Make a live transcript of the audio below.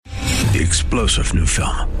The explosive new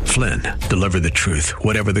film, Flynn, deliver the truth,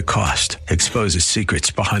 whatever the cost. Exposes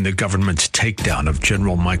secrets behind the government's takedown of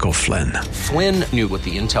General Michael Flynn. Flynn knew what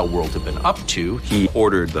the intel world had been up to. He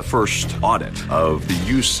ordered the first audit of the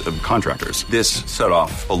use of contractors. This set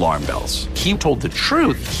off alarm bells. He told the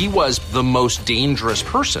truth. He was the most dangerous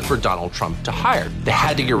person for Donald Trump to hire. They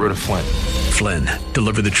had to get rid of Flynn. Flynn,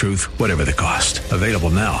 deliver the truth, whatever the cost. Available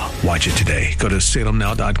now. Watch it today. Go to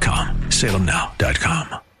salemnow.com.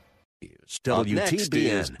 salemnow.com.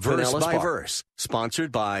 WTBN Verse by Verse,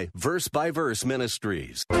 sponsored by Verse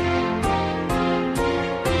Ministries. God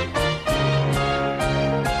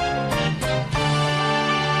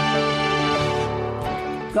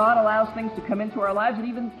allows things to come into our lives and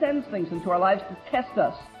even sends things into our lives to test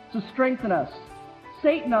us, to strengthen us.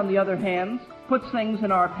 Satan, on the other hand, puts things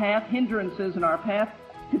in our path, hindrances in our path,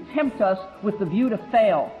 to tempt us with the view to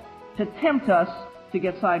fail, to tempt us to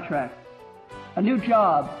get sidetracked. A new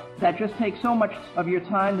job that just takes so much of your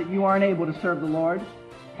time that you aren't able to serve the Lord.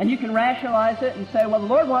 And you can rationalize it and say, well, the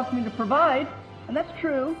Lord wants me to provide. And that's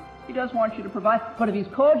true. He does want you to provide. But if He's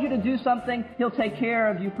called you to do something, He'll take care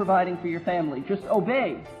of you providing for your family. Just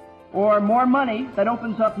obey. Or more money that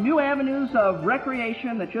opens up new avenues of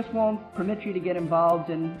recreation that just won't permit you to get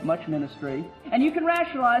involved in much ministry. And you can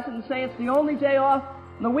rationalize it and say, it's the only day off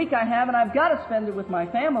in the week I have, and I've got to spend it with my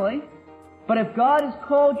family. But if God has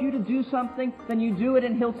called you to do something, then you do it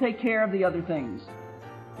and He'll take care of the other things.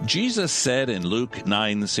 Jesus said in Luke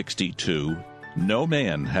 9:62, "No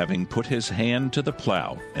man having put his hand to the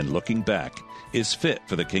plow and looking back is fit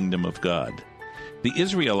for the kingdom of God." The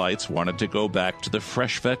Israelites wanted to go back to the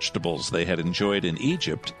fresh vegetables they had enjoyed in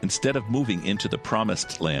Egypt instead of moving into the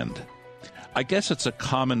promised land. I guess it's a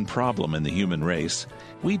common problem in the human race.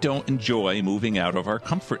 We don't enjoy moving out of our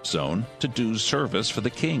comfort zone to do service for the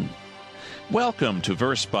King. Welcome to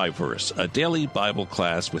Verse by Verse, a daily Bible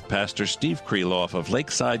class with Pastor Steve Kreloff of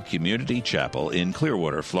Lakeside Community Chapel in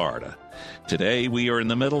Clearwater, Florida. Today we are in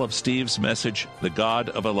the middle of Steve's message, The God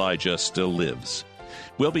of Elijah Still Lives.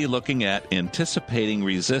 We'll be looking at anticipating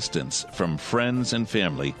resistance from friends and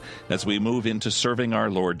family as we move into serving our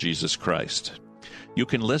Lord Jesus Christ. You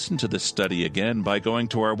can listen to this study again by going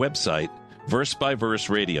to our website,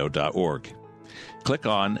 versebyverseradio.org. Click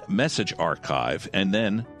on Message Archive and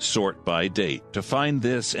then Sort by Date to find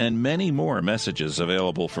this and many more messages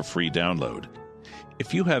available for free download.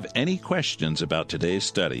 If you have any questions about today's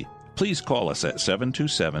study, please call us at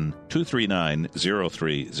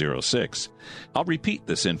 727-239-0306. I'll repeat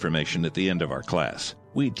this information at the end of our class.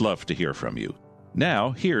 We'd love to hear from you.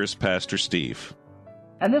 Now, here's Pastor Steve.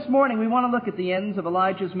 And this morning we want to look at the ends of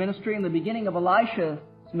Elijah's ministry and the beginning of Elisha's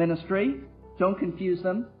ministry. Don't confuse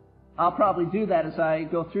them. I'll probably do that as I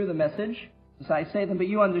go through the message, as I say them, but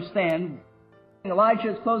you understand.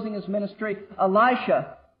 Elijah is closing his ministry.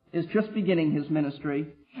 Elisha is just beginning his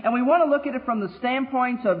ministry. And we want to look at it from the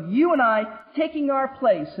standpoint of you and I taking our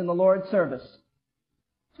place in the Lord's service.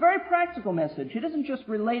 It's a very practical message. It isn't just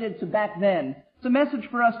related to back then. It's a message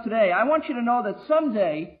for us today. I want you to know that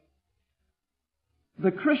someday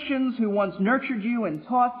the Christians who once nurtured you and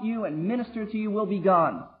taught you and ministered to you will be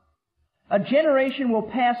gone. A generation will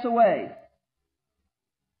pass away.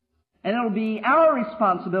 And it'll be our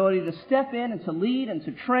responsibility to step in and to lead and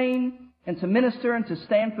to train and to minister and to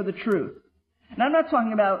stand for the truth. And I'm not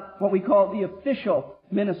talking about what we call the official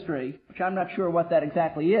ministry, which I'm not sure what that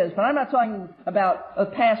exactly is, but I'm not talking about a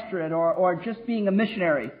pastorate or just being a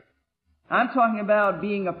missionary. I'm talking about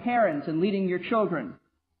being a parent and leading your children.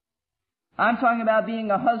 I'm talking about being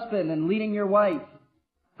a husband and leading your wife.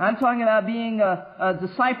 I'm talking about being a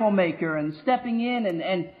disciple maker and stepping in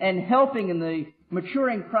and helping in the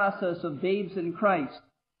maturing process of babes in Christ.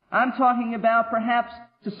 I'm talking about perhaps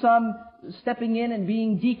to some stepping in and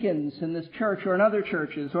being deacons in this church or in other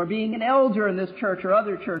churches, or being an elder in this church or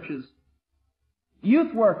other churches.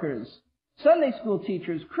 Youth workers, Sunday school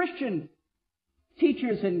teachers, Christian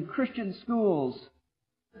teachers in Christian schools,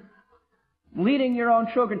 leading your own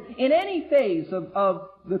children. In any phase of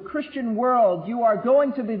the Christian world, you are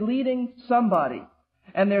going to be leading somebody.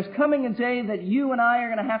 And there's coming a day that you and I are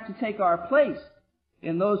going to have to take our place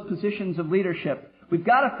in those positions of leadership. We've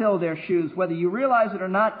got to fill their shoes. Whether you realize it or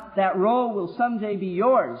not, that role will someday be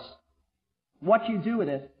yours. What you do with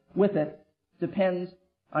it depends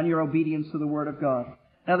on your obedience to the Word of God.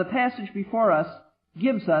 Now, the passage before us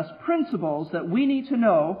gives us principles that we need to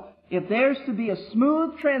know if there's to be a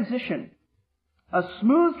smooth transition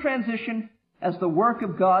as the work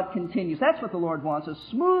of God continues. That's what the Lord wants, a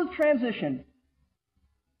smooth transition.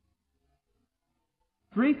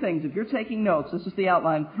 3 things, if you're taking notes, this is the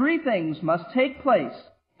outline. 3 things must take place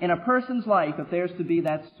in a person's life if there's to be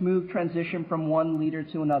that smooth transition from one leader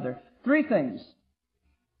to another. Three things.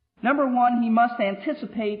 Number one, he must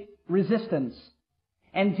anticipate resistance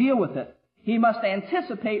and deal with it. He must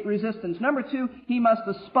anticipate resistance. Number two, he must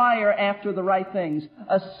aspire after the right things.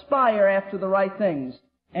 Aspire after the right things.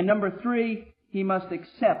 And number three, he must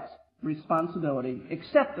accept responsibility.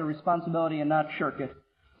 Accept the responsibility and not shirk it.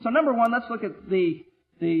 So number one, let's look at the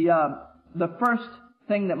first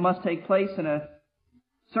thing that must take place in a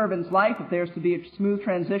servant's life if there's to be a smooth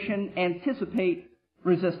transition. Anticipate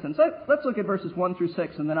resistance. Let's look at verses 1 through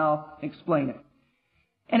 6 and then I'll explain it.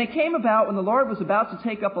 And it came about when the Lord was about to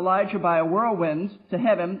take up Elijah by a whirlwind to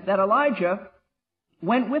heaven that Elijah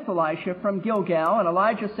went with Elisha from Gilgal, and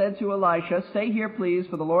Elijah said to Elisha, "Stay here, please,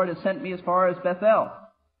 for the Lord has sent me as far as Bethel."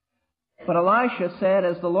 But Elisha said,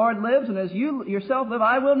 "As the Lord lives and as you yourself live,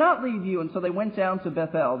 I will not leave you." And so they went down to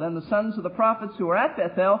Bethel. Then the sons of the prophets who were at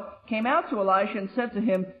Bethel came out to Elisha and said to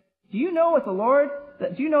him, Do you know that the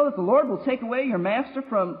Lord will take away your master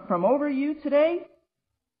from over you today?"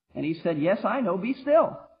 And he said, "Yes, I know, be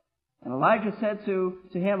still." And Elijah said to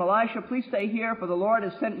him, "Elisha, please stay here, for the Lord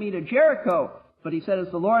has sent me to Jericho." But he said, "As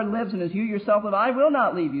the Lord lives and as you yourself live, I will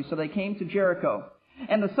not leave you." So they came to Jericho.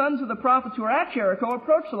 And the sons of the prophets who were at Jericho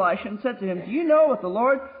approached Elisha and said to him, "Do you know that the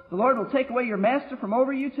Lord will take away your master from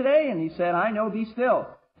over you today?" And he said, "I know, be still."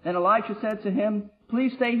 Then Elisha said to him,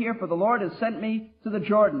 "Please stay here, for the Lord has sent me to the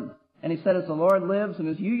Jordan." And he said, "As the Lord lives and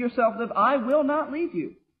as you yourself live, I will not leave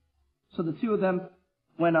you." So the two of them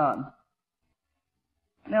went on.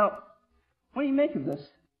 Now, what do you make of this?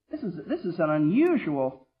 This is an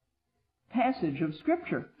unusual passage of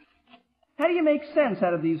Scripture. How do you make sense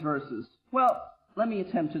out of these verses? Well, let me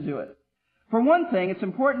attempt to do it. For one thing, it's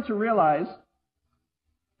important to realize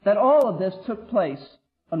that all of this took place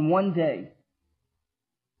on one day.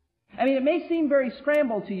 I mean, it may seem very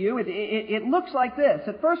scrambled to you. It looks like this.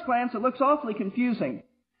 At first glance, it looks awfully confusing.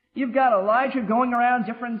 You've got Elijah going around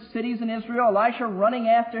different cities in Israel, Elisha running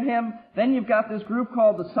after him. Then you've got this group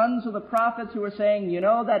called the sons of the prophets who are saying, you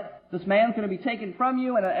know that this man's going to be taken from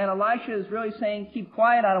you. And Elisha is really saying, keep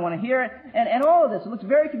quiet, I don't want to hear it. And all of this, it looks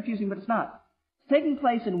very confusing, but it's not. It's taking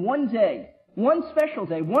place in one day, one special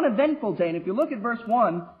day, one eventful day. And if you look at verse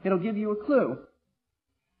 1, it'll give you a clue.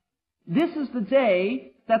 This is the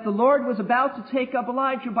day that the Lord was about to take up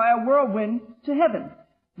Elijah by a whirlwind to heaven.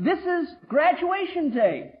 This is graduation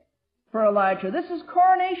day for Elijah. This is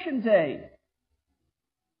coronation day.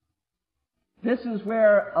 This is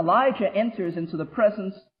where Elijah enters into the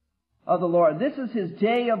presence of the Lord. This is his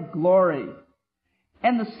day of glory.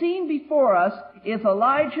 And the scene before us is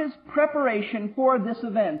Elijah's preparation for this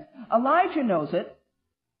event. Elijah knows it.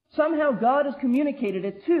 Somehow God has communicated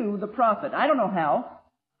it to the prophet. I don't know how.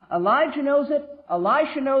 Elijah knows it.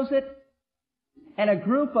 Elisha knows it. And a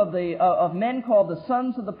group of men called the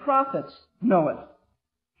sons of the prophets know it.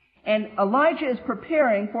 And Elijah is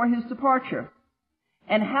preparing for his departure.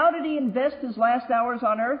 And how did he invest his last hours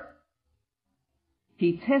on earth?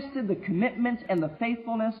 He tested the commitment and the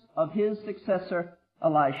faithfulness of his successor,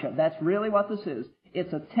 Elisha. That's really what this is.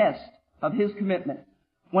 It's a test of his commitment.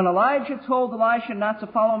 When Elijah told Elisha not to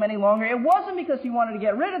follow him any longer, it wasn't because he wanted to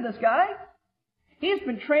get rid of this guy. He's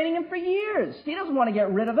been training him for years. He doesn't want to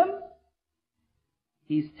get rid of him.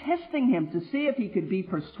 He's testing him to see if he could be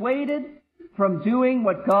persuaded from doing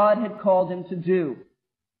what God had called him to do.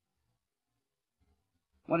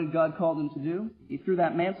 What had God called him to do? He threw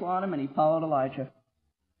that mantle on him and he followed Elijah.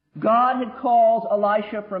 God had called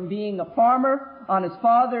Elisha from being a farmer on his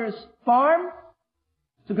father's farm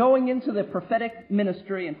to going into the prophetic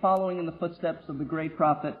ministry and following in the footsteps of the great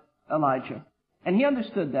prophet Elijah. And he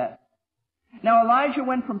understood that. Now Elijah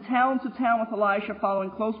went from town to town with Elisha,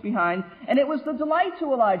 following close behind, and it was the delight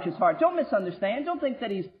to Elijah's heart. Don't misunderstand. Don't think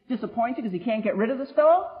that he's disappointed because he can't get rid of this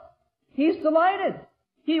fellow. He's delighted.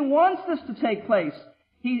 He wants this to take place.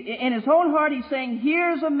 In his own heart, he's saying,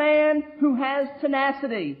 here's a man who has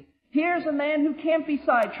tenacity. Here's a man who can't be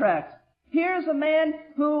sidetracked. Here's a man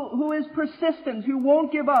who is persistent, who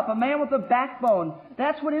won't give up, a man with a backbone.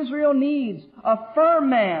 That's what Israel needs. A firm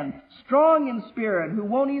man, strong in spirit, who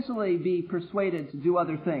won't easily be persuaded to do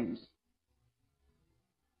other things.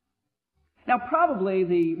 Now, probably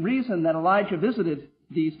the reason that Elijah visited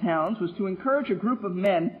these towns was to encourage a group of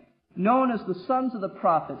men known as the sons of the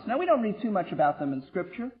prophets. Now, we don't read too much about them in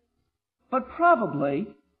Scripture, but probably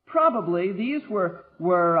these were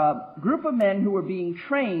a group of men who were being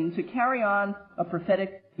trained to carry on a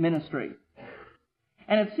prophetic ministry.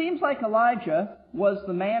 And it seems like Elijah was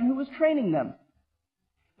the man who was training them.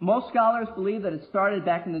 Most scholars believe that it started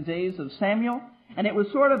back in the days of Samuel, and it was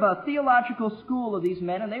sort of a theological school of these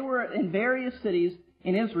men, and they were in various cities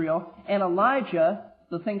in Israel, and Elijah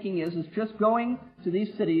the thinking is just going to these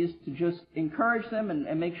cities to just encourage them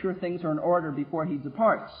and make sure things are in order before he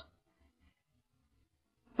departs.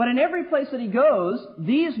 But in every place that he goes,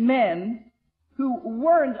 these men who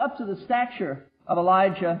weren't up to the stature of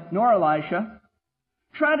Elijah nor Elisha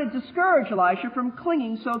try to discourage Elisha from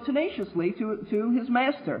clinging so tenaciously to his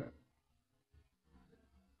master.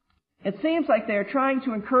 It seems like they're trying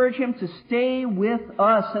to encourage him to stay with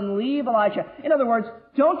us and leave Elijah. In other words,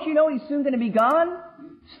 don't you know he's soon going to be gone?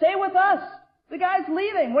 Stay with us. The guy's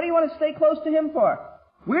leaving. What do you want to stay close to him for?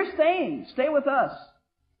 We're staying. Stay with us.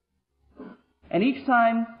 And each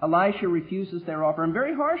time Elisha refuses their offer, and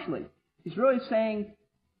very harshly, he's really saying,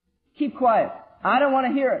 keep quiet. I don't want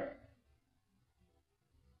to hear it.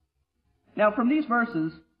 Now, from these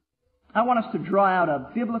verses, I want us to draw out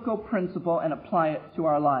a biblical principle and apply it to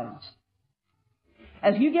our lives.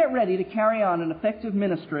 As you get ready to carry on an effective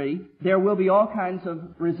ministry, there will be all kinds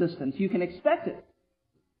of resistance. You can expect it.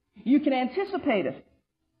 You can anticipate it.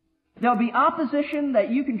 There'll be opposition that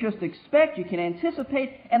you can just expect, you can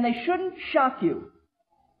anticipate, and they shouldn't shock you.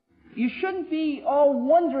 You shouldn't be all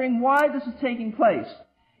wondering why this is taking place.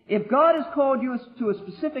 If God has called you to a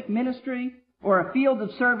specific ministry or a field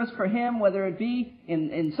of service for Him, whether it be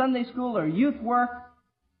in Sunday school or youth work,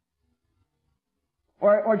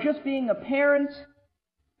 or just being a parent,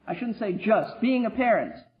 I shouldn't say just, being a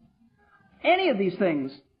parent, any of these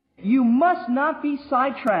things, you must not be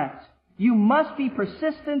sidetracked. You must be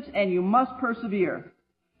persistent and you must persevere.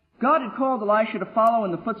 God had called Elisha to follow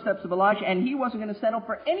in the footsteps of Elijah, and he wasn't going to settle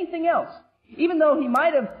for anything else. Even though he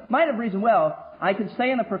might have reasoned, well, I could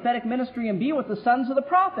stay in the prophetic ministry and be with the sons of the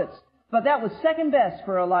prophets. But that was second best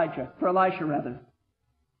for Elisha rather.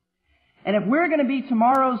 And if we're going to be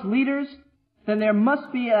tomorrow's leaders, then there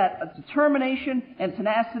must be a determination and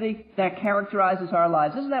tenacity that characterizes our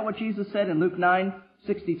lives. Isn't that what Jesus said in Luke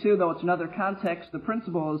 9:62? Though it's another context, the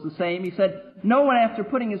principle is the same. He said, no one after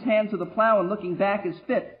putting his hand to the plow and looking back is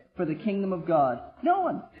fit for the kingdom of God. No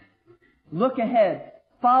one. Look ahead.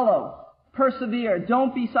 Follow. Persevere.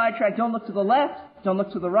 Don't be sidetracked. Don't look to the left. Don't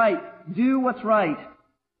look to the right. Do what's right.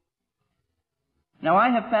 Now, I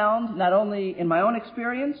have found, not only in my own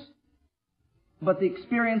experience, but the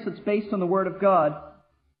experience that's based on the Word of God,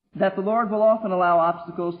 that the Lord will often allow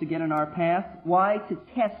obstacles to get in our path. Why? To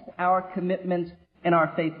test our commitment and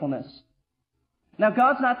our faithfulness. Now,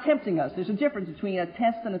 God's not tempting us. There's a difference between a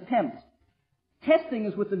test and a tempt. Testing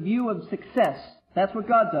is with the view of success. That's what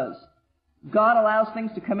God does. God allows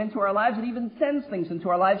things to come into our lives and even sends things into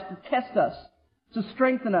our lives to test us, to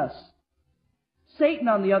strengthen us. Satan,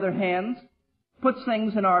 on the other hand, puts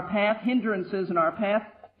things in our path, hindrances in our path,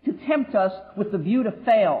 to tempt us with the view to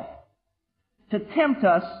fail, to tempt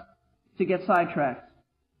us to get sidetracked.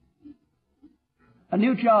 A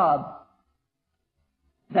new job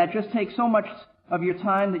that just takes so much of your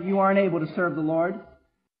time that you aren't able to serve the Lord.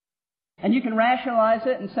 And you can rationalize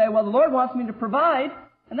it and say, well, the Lord wants me to provide,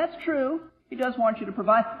 and that's true. He does want you to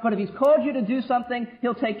provide, but if He's called you to do something,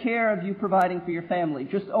 He'll take care of you providing for your family.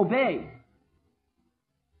 Just obey.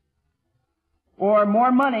 Or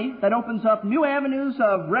more money that opens up new avenues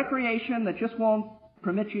of recreation that just won't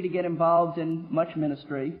permit you to get involved in much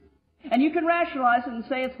ministry. And you can rationalize it and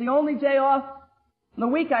say, it's the only day off in the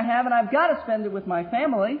week I have, and I've got to spend it with my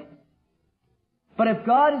family. But if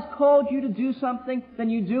God has called you to do something, then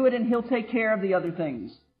you do it and He'll take care of the other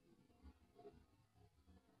things.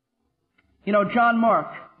 You know, John Mark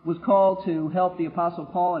was called to help the Apostle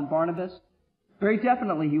Paul and Barnabas. Very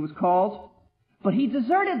definitely he was called. But he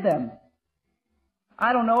deserted them.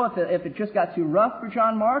 I don't know if it just got too rough for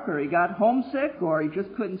John Mark, or he got homesick, or he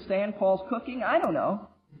just couldn't stand Paul's cooking. I don't know.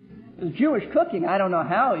 It was Jewish cooking. I don't know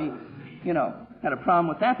how he, had a problem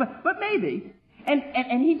with that, but maybe.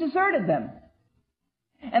 And he deserted them.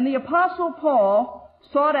 And the Apostle Paul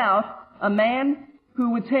sought out a man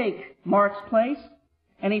who would take Mark's place,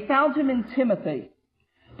 and he found him in Timothy.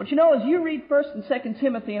 But as you read 1st and 2nd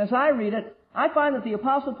Timothy, and as I read it, I find that the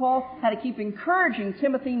Apostle Paul had to keep encouraging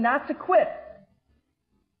Timothy not to quit,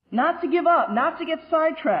 not to give up, not to get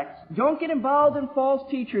sidetracked. Don't get involved in false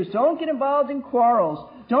teachers. Don't get involved in quarrels.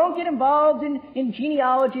 Don't get involved in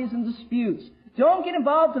genealogies and disputes. Don't get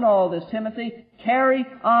involved in all this, Timothy. Carry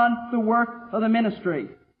on the work of the ministry.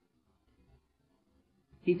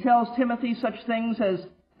 He tells Timothy such things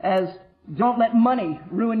as don't let money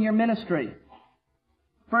ruin your ministry.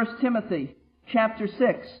 1 Timothy chapter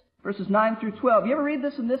 6, verses 9 through 12. You ever read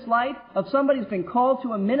this in this light of somebody who's been called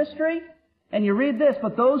to a ministry? And you read this,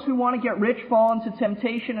 but those who want to get rich fall into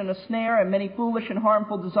temptation and a snare and many foolish and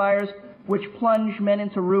harmful desires which plunge men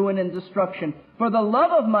into ruin and destruction. For the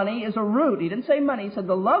love of money is a root. He didn't say money, he said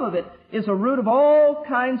the love of it is a root of all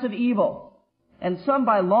kinds of evil. And some,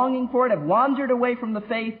 by longing for it, have wandered away from the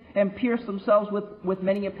faith and pierced themselves with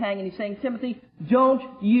many a pang. And he's saying, Timothy, don't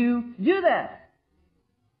you do that.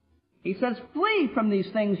 He says, flee from these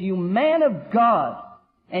things, you man of God,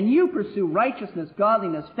 and you pursue righteousness,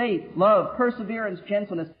 godliness, faith, love, perseverance,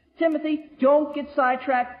 gentleness. Timothy, don't get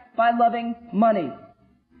sidetracked by loving money.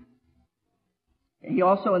 He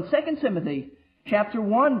also, in 2 Timothy, chapter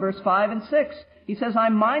 1, verse 5 and 6, he says,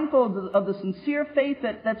 I'm mindful of the sincere faith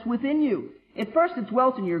that's within you. At first it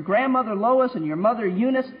dwelt in your grandmother Lois and your mother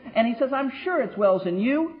Eunice, and he says, I'm sure it dwells in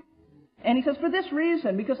you. And he says, for this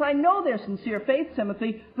reason, because I know their sincere faith,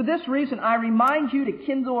 Timothy, for this reason I remind you to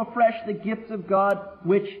kindle afresh the gift of God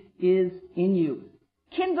which is in you.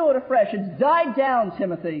 Kindle it afresh. It's died down,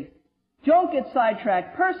 Timothy. Don't get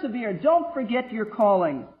sidetracked. Persevere. Don't forget your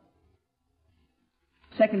calling.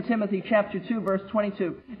 2 Timothy chapter 2, verse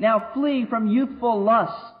 22. Now flee from youthful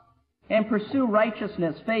lusts and pursue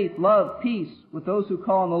righteousness, faith, love, peace with those who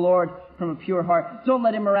call on the Lord from a pure heart. Don't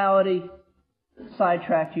let immorality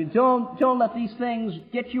sidetrack you. Don't let these things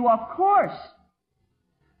get you off course.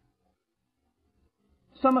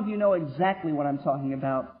 Some of you know exactly what I'm talking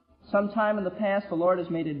about. Sometime in the past, the Lord has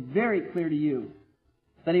made it very clear to you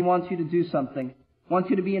that He wants you to do something, wants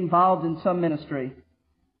you to be involved in some ministry.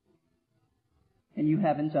 And you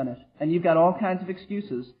haven't done it. And you've got all kinds of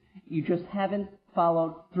excuses. You just haven't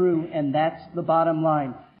followed through, and that's the bottom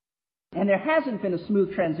line. And there hasn't been a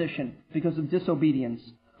smooth transition because of disobedience.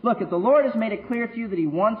 Look, if the Lord has made it clear to you that He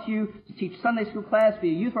wants you to teach Sunday school class, be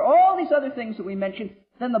a youth, for all these other things that we mentioned,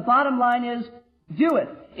 then the bottom line is, do it,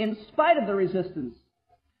 in spite of the resistance.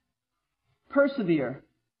 Persevere.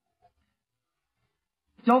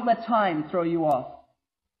 Don't let time throw you off.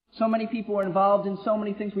 So many people are involved in so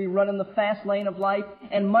many things. We run in the fast lane of life,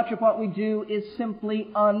 and much of what we do is simply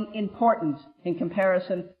unimportant in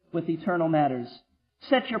comparison with eternal matters.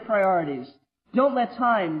 Set your priorities. Don't let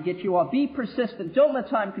time get you off. Be persistent. Don't let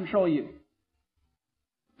time control you.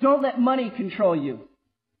 Don't let money control you.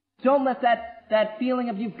 Don't let that feeling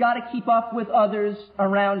of you've got to keep up with others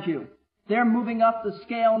around you. They're moving up the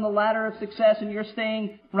scale and the ladder of success, and you're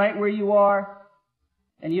staying right where you are.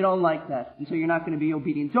 And you don't like that, and so you're not going to be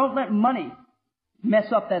obedient. Don't let money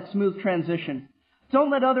mess up that smooth transition.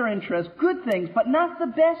 Don't let other interests, good things, but not the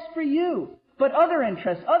best for you, but other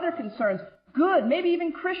interests, other concerns, good, maybe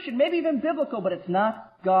even Christian, maybe even biblical, but it's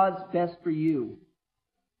not God's best for you.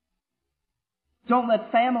 Don't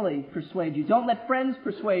let family persuade you. Don't let friends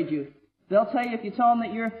persuade you. They'll tell you, if you tell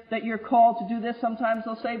them that you're called to do this, sometimes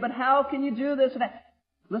they'll say, but how can you do this? And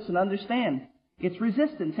listen, understand, it's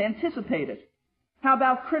resistance. Anticipate it. How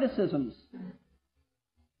about criticisms?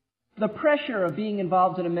 The pressure of being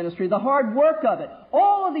involved in a ministry, the hard work of it,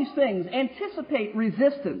 all of these things, anticipate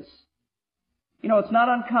resistance. You know, it's not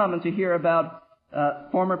uncommon to hear about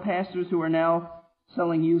former pastors who are now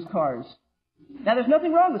selling used cars. Now, there's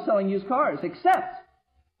nothing wrong with selling used cars, except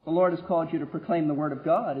the Lord has called you to proclaim the Word of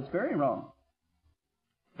God. It's very wrong.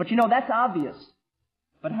 But you know, that's obvious.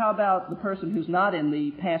 But how about the person who's not in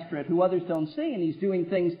the pastorate, who others don't see, and he's doing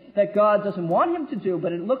things that God doesn't want him to do,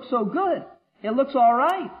 but it looks so good. It looks all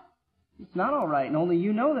right. It's not all right, and only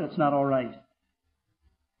you know that it's not all right.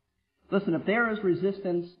 Listen, if there is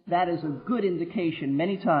resistance, that is a good indication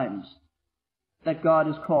many times that God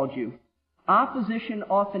has called you. Opposition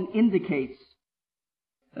often indicates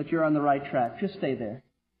that you're on the right track. Just stay there.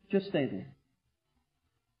 Just stay there.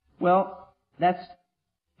 Well, that's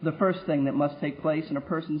the first thing that must take place in a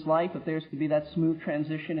person's life if there's to be that smooth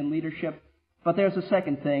transition in leadership. But there's a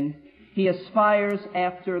second thing. He aspires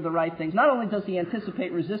after the right things. Not only does he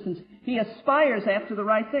anticipate resistance, he aspires after the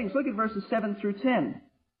right things. Look at verses 7 through 10.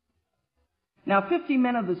 Now 50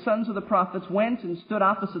 men of the sons of the prophets went and stood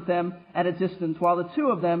opposite them at a distance, while the two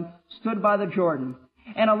of them stood by the Jordan.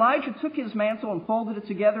 And Elijah took his mantle and folded it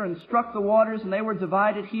together and struck the waters, and they were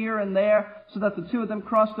divided here and there, so that the two of them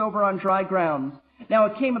crossed over on dry ground. Now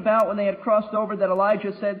it came about when they had crossed over that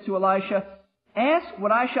Elijah said to Elisha, ask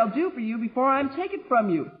what I shall do for you before I am taken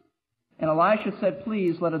from you. And Elisha said,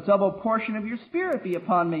 please let a double portion of your spirit be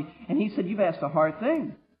upon me. And he said, you've asked a hard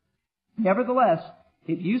thing. Nevertheless,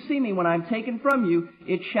 if you see me when I am taken from you,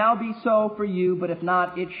 it shall be so for you, but if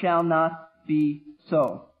not, it shall not be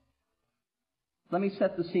so. Let me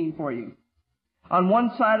set the scene for you. On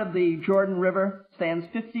one side of the Jordan River stands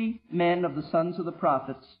 50 men of the sons of the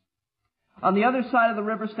prophets. On the other side of the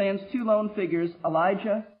river stands two lone figures,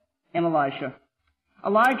 Elijah and Elisha.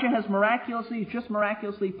 Elijah has just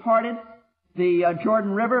miraculously parted the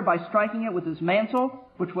Jordan River by striking it with his mantle,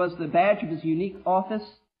 which was the badge of his unique office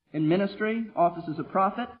in ministry, office as a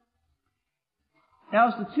prophet. Now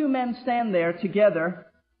as the two men stand there together,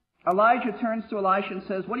 Elijah turns to Elisha and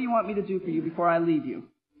says, "What do you want me to do for you before I leave you?"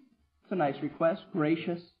 It's a nice request,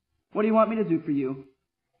 gracious. "What do you want me to do for you?"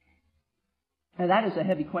 And that is a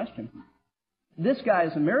heavy question. This guy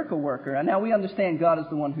is a miracle worker, and now we understand God is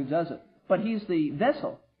the one who does it. But he's the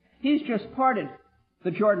vessel. He's just parted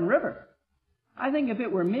the Jordan River. I think if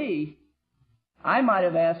it were me, I might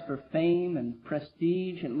have asked for fame and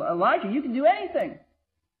prestige. And Elijah, you can do anything.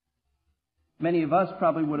 Many of us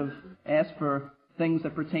probably would have asked for things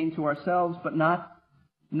that pertain to ourselves, but not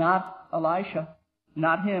Elisha,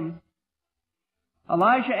 not him.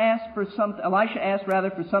 Elisha asked for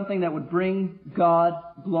something that would bring God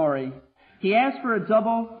glory. He asked for a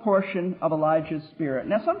double portion of Elijah's spirit.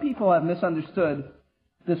 Now, some people have misunderstood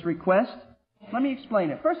this request. Let me explain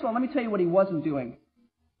it. First of all, let me tell you what he wasn't doing.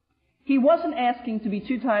 He wasn't asking to be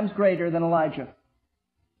 2 times greater than Elijah.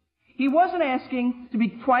 He wasn't asking to be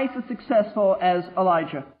twice as successful as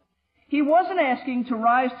Elijah. He wasn't asking to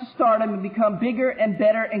rise to stardom and become bigger and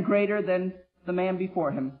better and greater than the man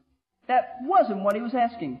before him. That wasn't what he was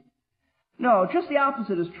asking. No, just the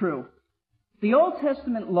opposite is true. The Old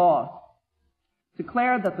Testament law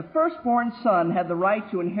declared that the firstborn son had the right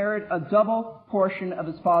to inherit a double portion of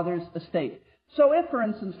his father's estate. So if, for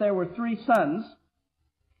instance, there were 3 sons,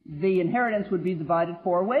 the inheritance would be divided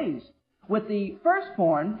 4 ways, with the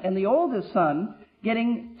firstborn and the oldest son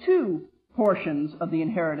getting 2 portions of the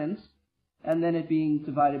inheritance, and then it being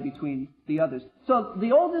divided between the others. So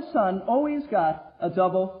the oldest son always got a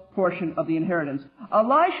double portion of the inheritance.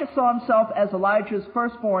 Elisha saw himself as Elijah's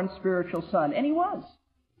firstborn spiritual son, and he was.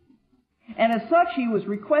 And as such, he was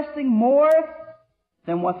requesting more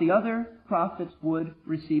than what the other prophets would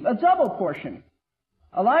receive. A double portion.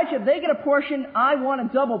 Elijah, if they get a portion, I want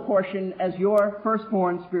a double portion as your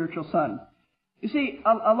firstborn spiritual son. You see,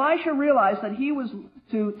 Elisha realized that he was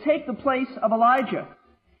to take the place of Elijah.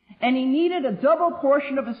 And he needed a double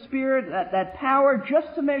portion of his spirit, that power,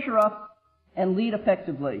 just to measure up and lead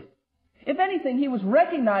effectively. If anything, he was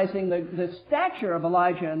recognizing the stature of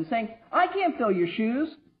Elijah and saying, I can't fill your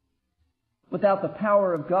shoes without the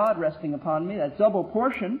power of God resting upon me, that double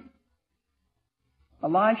portion.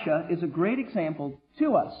 Elisha is a great example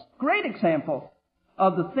to us, great example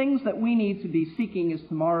of the things that we need to be seeking as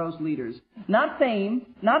tomorrow's leaders. Not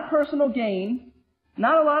fame, not personal gain,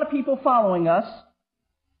 not a lot of people following us,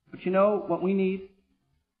 but you know what we need?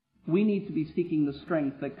 We need to be seeking the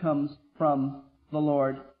strength that comes from the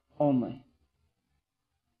Lord only.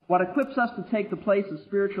 What equips us to take the place of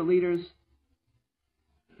spiritual leaders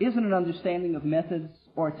isn't an understanding of methods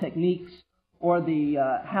or techniques or the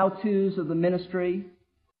how-tos of the ministry,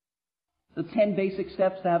 the 10 basic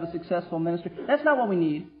steps to have a successful ministry. That's not what we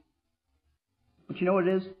need. But you know what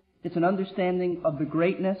it is? It's an understanding of the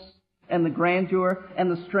greatness and the grandeur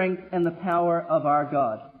and the strength and the power of our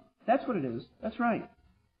God. That's what it is. That's right.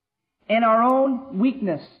 And our own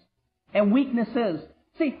weakness and weaknesses.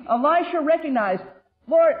 See, Elisha recognized,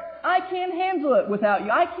 Lord, I can't handle it without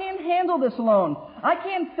you. I can't handle this alone. I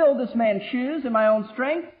can't fill this man's shoes in my own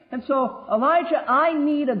strength. And so, Elijah, I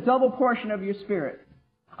need a double portion of your spirit.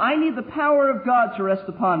 I need the power of God to rest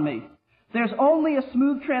upon me. There's only a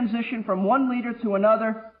smooth transition from one leader to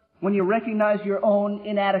another when you recognize your own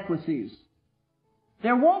inadequacies.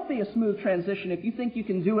 There won't be a smooth transition if you think you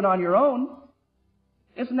can do it on your own.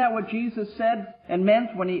 Isn't that what Jesus said and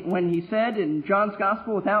meant when he said in John's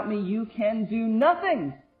Gospel, without me you can do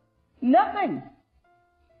nothing? Nothing.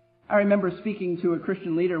 I remember speaking to a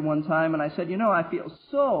Christian leader one time and I said, I feel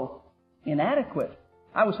so inadequate.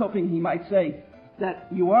 I was hoping he might say that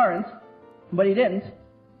you aren't, but he didn't.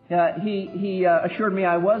 He assured me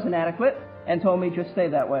I was inadequate and told me just stay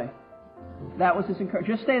that way. That was his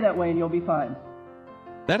encouragement. Just stay that way and you'll be fine.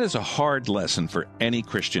 That is a hard lesson for any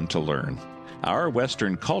Christian to learn. Our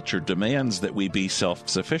Western culture demands that we be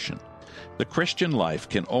self-sufficient. The Christian life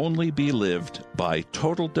can only be lived by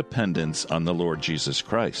total dependence on the Lord Jesus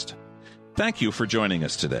Christ. Thank you for joining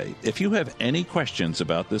us today. If you have any questions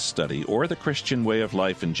about this study or the Christian way of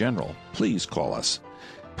life in general, please call us.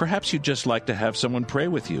 Perhaps you'd just like to have someone pray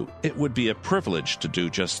with you. It would be a privilege to do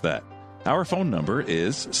just that. Our phone number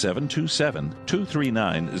is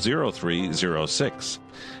 727-239-0306.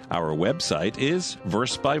 Our website is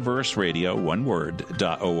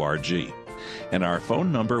versebyverseradio.org. And our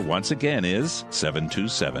phone number once again is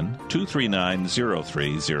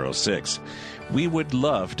 727-239-0306. We would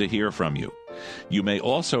love to hear from you. You may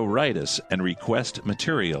also write us and request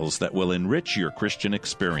materials that will enrich your Christian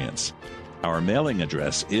experience. Our mailing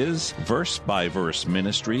address is Verse by Verse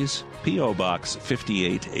Ministries, P.O. Box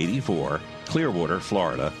 5884, Clearwater,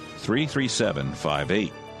 Florida,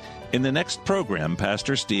 33758. In the next program,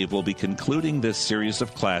 Pastor Steve will be concluding this series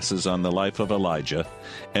of classes on the life of Elijah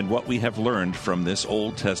and what we have learned from this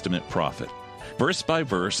Old Testament prophet. Verse by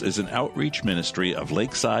Verse is an outreach ministry of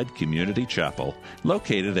Lakeside Community Chapel,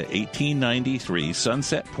 located at 1893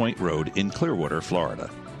 Sunset Point Road in Clearwater, Florida.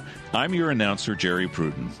 I'm your announcer, Jerry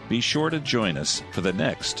Pruden. Be sure to join us for the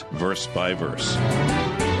next Verse by Verse.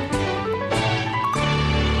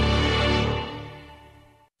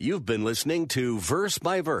 You've been listening to Verse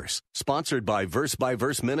by Verse, sponsored by Verse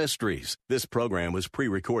Ministries. This program was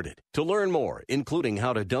pre-recorded. To learn more, including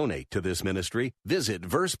how to donate to this ministry, visit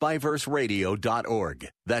versebyverseradio.org.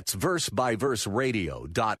 That's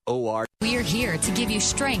versebyverseradio.org. We're here to give you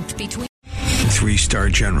strength between... 3-star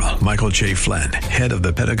General Michael J. Flynn, head of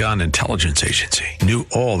the Pentagon Intelligence Agency, knew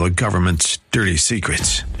all the government's dirty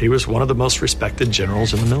secrets. He was one of the most respected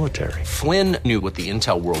generals in the military. Flynn knew what the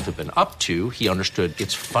intel world had been up to. He understood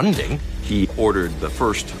its funding. He ordered the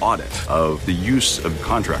first audit of the use of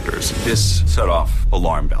contractors. This set off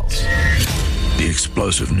alarm bells. The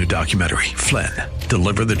explosive new documentary, Flynn,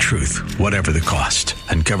 Deliver the Truth, Whatever the Cost,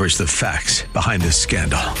 uncovers the facts behind this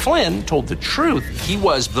scandal. Flynn told the truth. He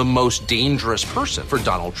was the most dangerous person for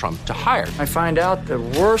Donald Trump to hire. I find out the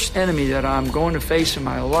worst enemy that I'm going to face in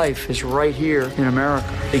my life is right here in America.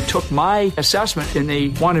 They took my assessment and they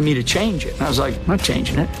wanted me to change it. And I was like, I'm not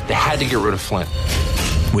changing it. They had to get rid of Flynn.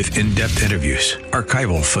 With in-depth interviews,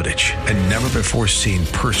 archival footage, and never-before-seen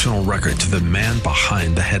personal records of the man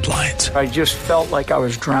behind the headlines. I just felt like I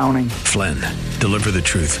was drowning. Flynn, Deliver the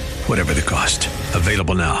Truth, Whatever the Cost.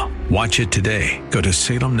 Available now. Watch it today. Go to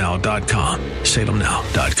salemnow.com.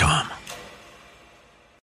 salemnow.com.